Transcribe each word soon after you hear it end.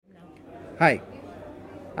Hi,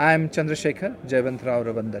 I am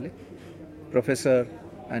C.J.Rawandale, Professor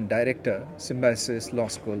and Director, Symbiosis Law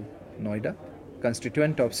School, Noida,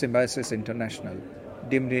 constituent of Symbiosis International,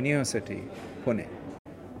 deemed University, Pune.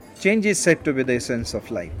 Change is said to be the essence of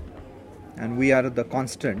life, and we are the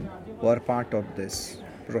constant who are part of this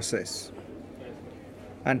process.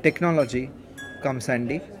 And technology comes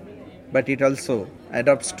handy, but it also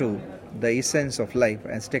adapts to the essence of life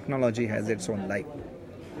as technology has its own life.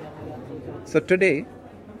 So today,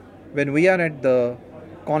 when we are at the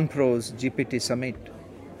KonprozGPT Summit,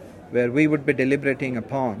 where we would be deliberating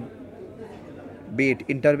upon be it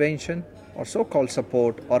intervention or so-called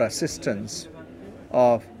support or assistance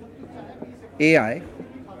of AI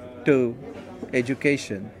to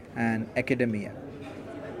education and academia.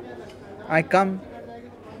 I come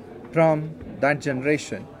from that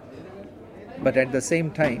generation, but at the same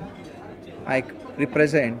time, I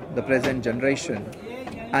represent the present generation,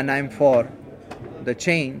 and I'm for the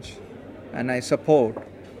change, and I support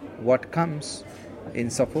what comes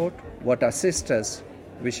in support, what assists us.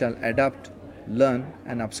 We shall adapt, learn,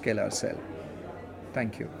 and upscale ourselves.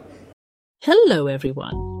 Thank you. Hello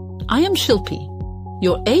everyone, I am Shilpi,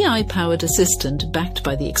 your AI-powered assistant backed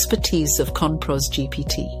by the expertise of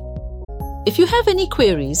KonprozGPT. If you have any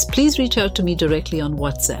queries, please reach out to me directly on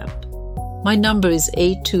WhatsApp. My number is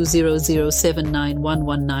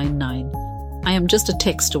 8200791199. I am just a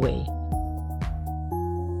text away.